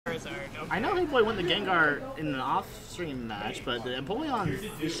Charizard. Okay. I know he probably won the Gengar in an off-stream match, but the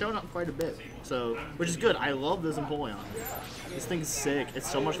Empoleon is showing up quite a bit, so which is good. I love this Empoleon. This thing's sick. It's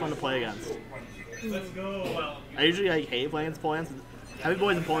so much fun to play against. Let's go. I usually hate playing against Empoleons. Heavy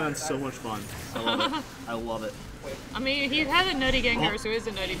Boy's Empoleon's so much fun. I love it. I love it. I mean, he had a nutty Gengar, so he's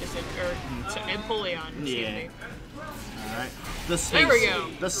a nutty Empoleon. Excuse me. All right. The space. There we go.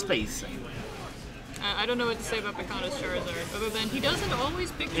 The spacing. I don't know what to say about Picano's Charizard, other than he doesn't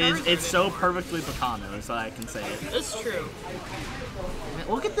always pick Charizard. It's so perfectly Picano, so I can say it. That's true. Man,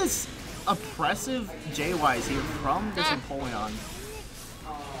 look at this oppressive JYs here from this Empoleon.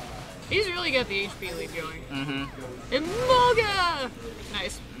 He's really got the HP lead going. Mm-hmm. Emolga!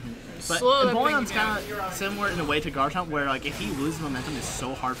 Nice. But Empoleon's kind of similar in a way to Garchomp, where like if he loses momentum, it's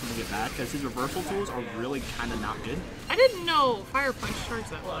so hard for him to get back because his reversal tools are really kind of not good. I didn't know Fire Punch charged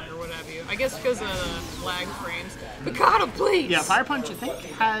that long or what have you. I guess because of lag frames. Picano, please! Yeah, Fire Punch I think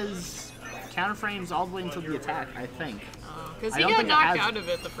has counter frames all the way until the attack. I think. Because he got knocked out of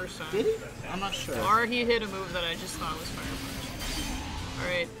it the first time. Did he? I'm not sure. Or he hit a move that I just thought was Fire Punch. All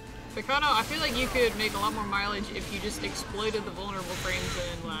right. Picano, I feel like you could make a lot more mileage if you just exploited the vulnerable frames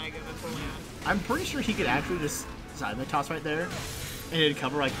and lag of Empoleon. I'm pretty sure he could actually just side the toss right there, and it'd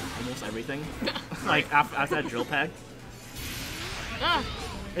cover like almost everything. Like after that drill pack.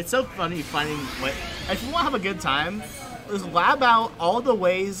 It's so funny finding what. If you want to have a good time, just lab out all the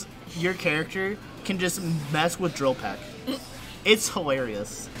ways your character can just mess with drill pack. It's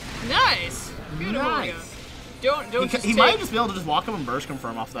hilarious. Nice. Good nice. He might just be able to just walk up and burst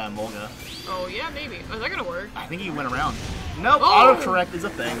confirm off that Emolga. Oh yeah, maybe. Oh, is that gonna work? I think he went around. Nope, oh. autocorrect is a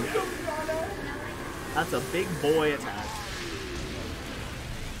thing. That's a big boy attack.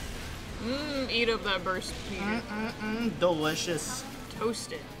 Eat up that burst, Peter. Delicious.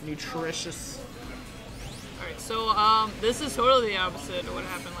 Toasted. Nutritious. Alright, so this is totally the opposite of what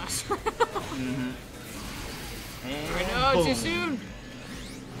happened last round. Alright, no, too soon.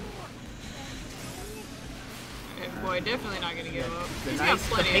 Boy, definitely not gonna give up.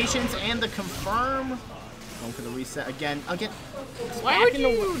 The patience and the confirm. Going for the reset again. Why would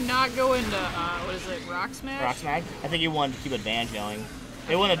you not go into what is it, Rock Smash? Rock Smash. I think he wanted to keep advantage going.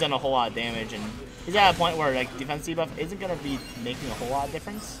 It wouldn't have done a whole lot of damage, and he's at a point where like defense debuff isn't gonna be making a whole lot of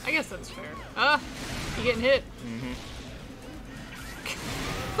difference. I guess that's fair. You getting hit?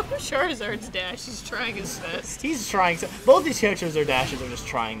 Charizard's dash. He's trying his best. He's trying. Both these characters, their dashes are just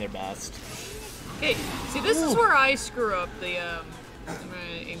trying their best. Okay, see, this is where I screw up the, I'm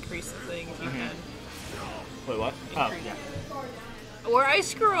gonna increase the thing if you can. Wait, what? Oh, yeah. Where I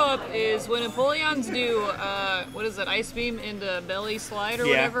screw up is when Empoleons do, what is it, Ice Beam into Belly Slide or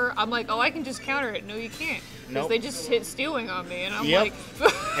whatever, I'm like, oh, I can just counter it. No, you can't. Because they just hit Stealing on me, and I'm like...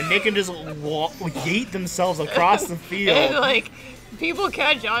 and they can just yeet themselves across the field. And, like, people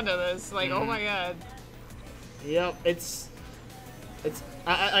catch on to this. Like, oh my god. Yep, it's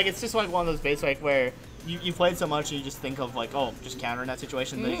like it's just like one of those baits like where you played so much and you just think of like, oh, just counter in that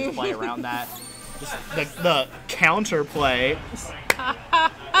situation, then you just play around that. Just the counter play.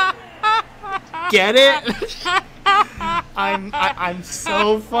 Get it? I'm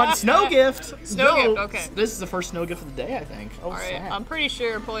so fun. Snow gift. Snow gift. Okay. This is the first snow gift of the day, I think. Oh, all right. snap. I'm pretty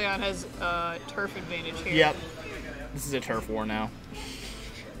sure Empoleon has turf advantage here. Yep. This is a turf war now.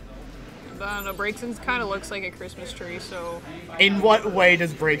 But I don't know, Braixen's kind of looks like a Christmas tree, so... In what way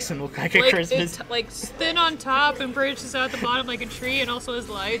does Braixen look like a Christmas tree? It's like thin on top and branches out the bottom like a tree and also has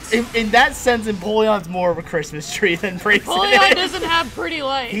lights. In that sense, Empoleon's more of a Christmas tree than Braixen Empoleon doesn't have pretty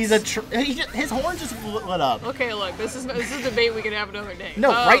lights. He's his horn just lit up. Okay, look, this is a debate we can have another day. No,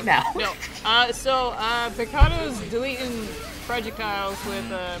 right now. No. Picano's deleting projectiles with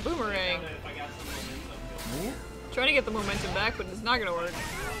Boomerang. Trying to get the momentum back, but it's not going to work.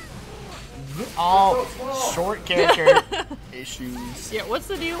 All short character issues. Yeah, what's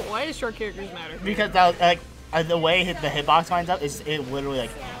the deal? Why does short characters matter? Because the way the hitbox lines up is it literally like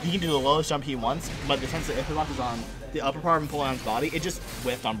he can do the lowest jump he wants, but the sense that if the hitbox is on the upper part of Empoleon's body, it just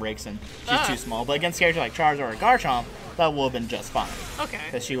whiffed on Braixen. She's too small. But against characters like Charizard or Garchomp, that would have been just fine. Okay.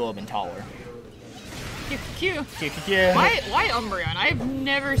 Because she would have been taller. Q. Why Umbreon? I've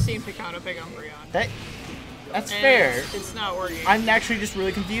never seen Picano pick Umbreon. That's fair. It's not working. I'm actually just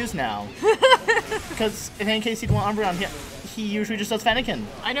really confused now. Because in any case he'd want Umbreon, he usually just does Fennekin.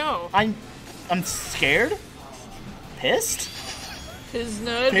 I know. I'm scared. Pissed.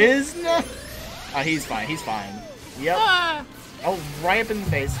 Piznut. Piznut. Oh, he's fine. He's fine. Yep. Oh, right up in the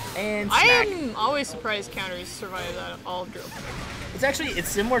face. And I smack. am always surprised counters survive that all drill. It's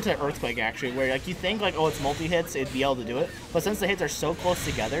similar to Earthquake, actually, where, like, you think, like, oh, it's multi-hits, it'd be able to do it. But since the hits are so close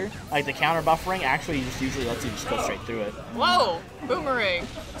together, like, the counter buffering actually just usually lets you just go straight through it. Whoa! Boomerang.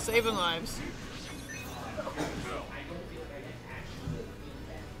 Saving lives.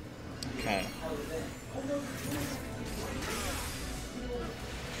 Okay.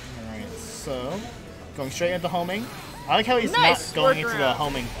 Alright, so going straight into homing. I like how he's not going into the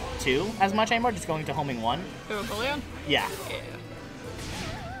homing 2 as much anymore, just going to homing 1. To Empoleon? Yeah. Yeah.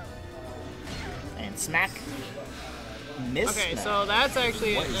 And smack. Miss. Okay, so that's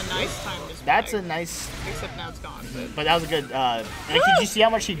actually a nice time to smack. That's a nice. Except now it's gone. But that was a good. Like, did you see how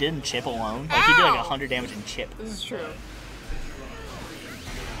much he did in chip alone? Like, he did like 100 damage in chip. This is true.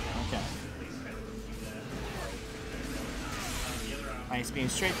 Okay. Nice beam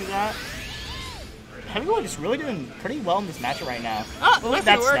straight through that. Heavyweight is really doing pretty well in this matchup right now. Oh,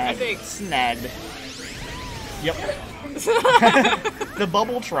 that's work, I think. Snagged. Yep. The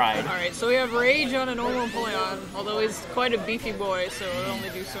bubble tried. Alright, so we have Rage on a normal Empoleon, although he's quite a beefy boy, so it'll only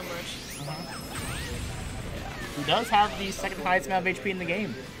do so much. He does have the second highest amount of HP in the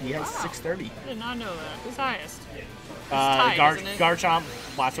game. He has 630. I did not know that. Who's highest? Garchomp,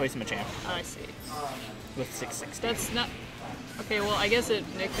 Blastoise, and Machamp. Oh, I see. With 660. That's not... Okay, well, I guess it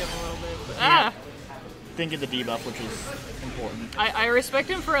nicked him a little bit, but... Yeah. Didn't get the debuff, which is important. I respect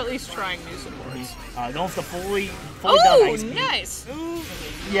him for at least trying new supports. Going for fully done ice beam. Nice!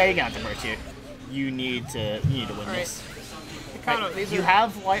 Yeah, you got the burst here. You need to win this. Picano, you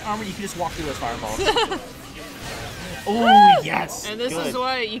have light armor, you can just walk through those fireballs. Oh, yes! And this is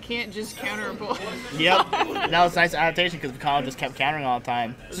why you can't just counter a bull. Yep. That was a nice adaptation because Picano just kept countering all the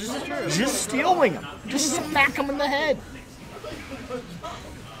time. Just stealing him. Just smack him in the head.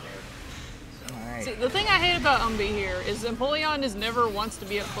 See, the thing I hate about Umbi here is Empoleon is never wants to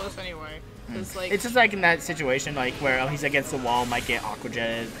be up close anyway. It's just like in that situation, like where he's against the wall, might get Aqua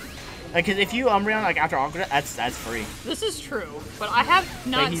Jetted. Like, cause if you Umbreon like after Aqua Jet, that's free. This is true, but I have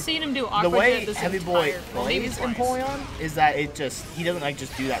not seen him do Aqua Jet. The way this Heavy Boy plays Empoleon is that he doesn't like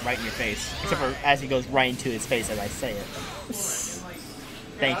just do that right in your face, except for as he goes right into his face as I say it.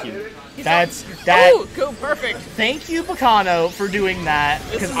 Thank you. Oh, go perfect. Thank you, Picano, for doing that,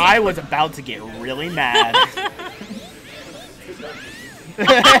 because I was about to get really mad.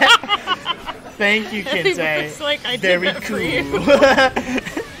 Thank you, Kinsei. Like I Very did that cool. for you.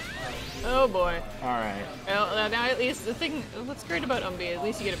 Oh boy. Alright. Well, now at least the thing, what's great about Umbi, at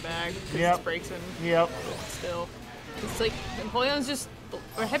least you get it back. Yep. It's Braixen. Yep. Still. It's like, Empoleon's just,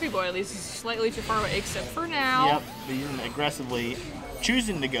 or Heavy Boy at least, is slightly too far away, except for now. Yep. He's aggressively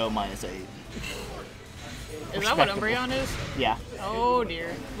choosing to go -8. Is that what Umbreon is? Yeah. Oh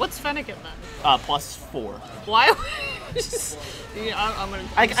dear. What's Fennekin then? +4. Why? I'm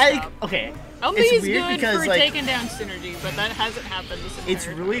gonna stop. Okay. Umbi's good for taking down Synergy, but that hasn't happened this entire It's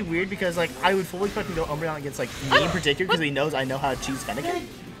really time. weird because like I would fully expect him to go Umbreon against like me in particular because he knows I know how to choose Fennekin.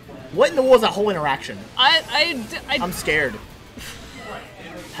 What in the world is that whole interaction? I'm scared.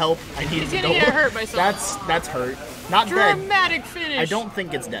 Help! I need to go. He's gonna get hurt by something. That's hurt. Not Dramatic dead. finish. I don't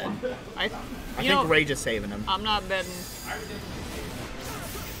think it's dead. I think Rage is saving him. I'm not betting.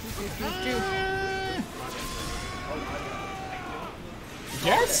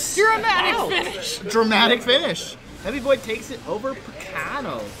 Yes! Dramatic finish! Dramatic finish! Heavy Boy takes it over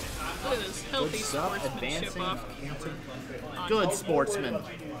Picano. Look at this healthy sportsmanship off. Good sportsman.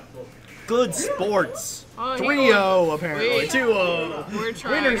 Good sports. 3-0 apparently. 2-0. We're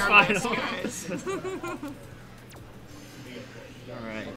trying Winners our best, final. guys.